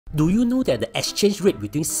Do you know that the exchange rate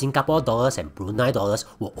between Singapore dollars and Brunei dollars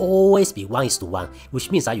will always be 1:1,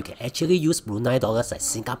 which means that you can actually use Brunei dollars as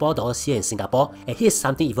Singapore dollars here in Singapore. And here's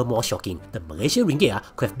something even more shocking: the Malaysian ringgit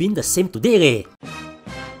could have been the same today leh.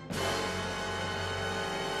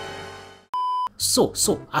 So,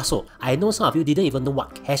 I know some of you didn't even know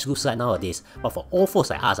what cash looks like nowadays, but for all folks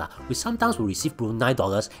like us, we sometimes will receive Brunei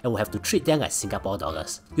dollars and will have to treat them like Singapore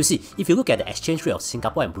dollars. You see, if you look at the exchange rate of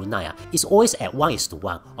Singapore and Brunei, it's always at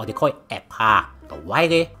 1:1, or they call it at par. But why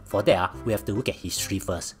leh? For that, we have to look at history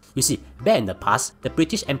first. You see, back in the past, the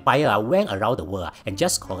British Empire went around the world and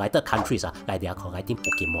just collected countries like they are collecting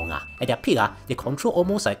Pokemon. At their peak, they control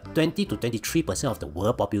almost like 20 to 23% of the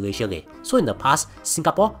world population. So in the past,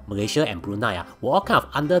 Singapore, Malaysia and Brunei were all kind of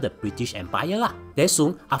under the British Empire. Then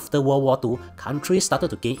soon, after World War II, countries started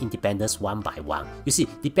to gain independence one by one. You see,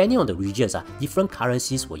 depending on the regions, different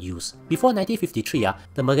currencies were used. Before 1953,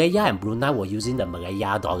 the Malaysia and Brunei were using the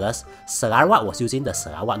Malaysia dollars, Sarawak was using the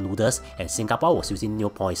Sarawak noodles, and Singapore was using New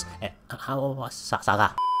Points. And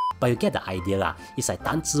Salah. But you get the idea. It's like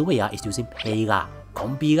Dan Ziwei is using Pay,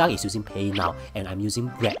 Kong Bilang is using Pay Now, and I'm using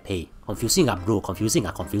GrabPay. Confusing bro, confusing.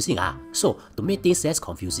 So, to make things less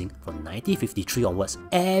confusing, from 1953 onwards,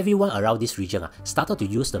 everyone around this region started to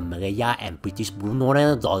use the Malaysia and British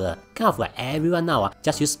Brunei dollar. Kind of like everyone now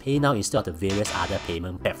just use Pay Now instead of the various other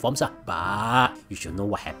payment platforms. But you should know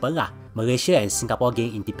what happened. Malaysia and Singapore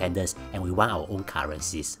gained independence and we want our own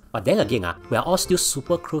currencies. But then again, we are all still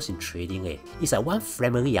super close in trading. It's like one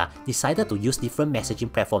family decided to use different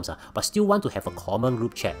messaging platforms but still want to have a common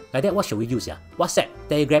group chat. Like that, what should we use? WhatsApp,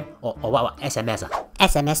 Telegram, or what? SMS?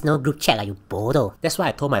 SMS no group chat you bodo. That's why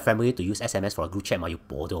I told my family to use SMS for a group chat you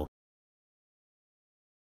bodo.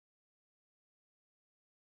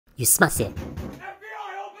 You smart sia.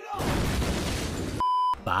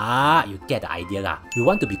 But you get the idea. We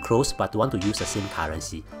want to be close but want to use the same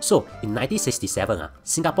currency. So in 1967,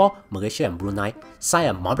 Singapore, Malaysia and Brunei signed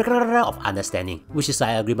a memorandum of understanding, which is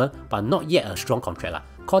an agreement but not yet a strong contract,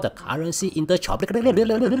 called the Currency Interchange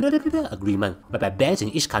Agreement, whereby banks in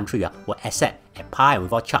each country will accept at par and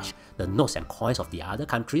without charge the notes and coins of the other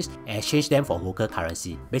countries and exchange them for local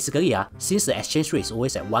currency. Basically, since the exchange rate is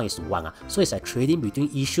always at 1:1, so it's like trading between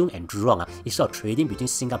Yishun and Jurong instead of trading between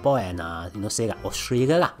Singapore and say like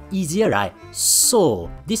Australia. Easier, right? So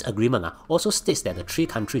this agreement also states that the three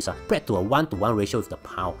countries spread to a 1:1 ratio with the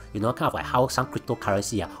pound. Kind of like how some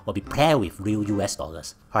cryptocurrency will be paired with real US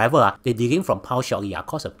dollars. However, they dealing from pound shortly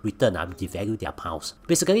cause of Britain devalue their pounds.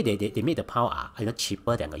 Basically, they made the pound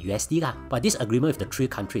cheaper than the USD. But this agreement with the three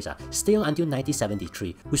countries stayed on until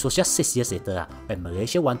 1973, which was just 6 years later when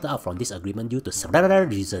Malaysia wanted out from this agreement due to several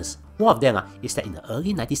reasons. One of them is that in the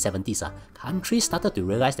early 1970s, countries started to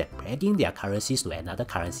realize that pegging their currencies to another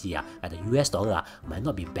currency, like the US dollar, might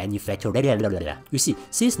not be beneficial. You see,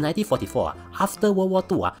 since 1944, after World War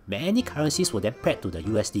II, many currencies were then pegged to the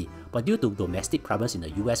USD, but due to domestic problems in the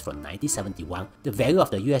US from 1971, the value of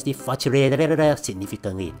the USD fluctuated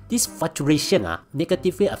significantly. This fluctuation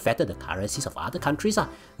negatively affected the currencies of other countries,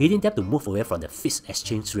 leading them to move away from the fixed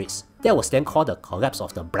exchange rates. That was then called the collapse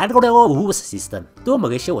of the Bretton Woods system. Though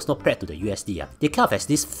Malaysia was not pegged to the USD, they kind of has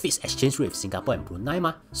this fixed exchange rate with Singapore and Brunei.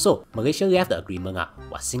 So Malaysia left the agreement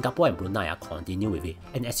while Singapore and Brunei continue with it.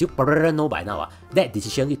 And as you probably know by now, that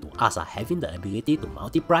decision led to us having the ability to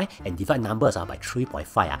multiply and divide numbers by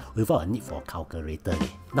 3.5 without a need for a calculator.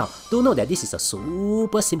 Now, do note that this is a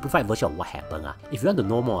super simplified version of what happened. If you want to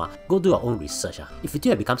know more, go do your own research. If you think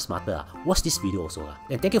you have become smarter, watch this video also.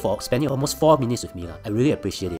 And thank you for spending almost 4 minutes with me. I really appreciate it.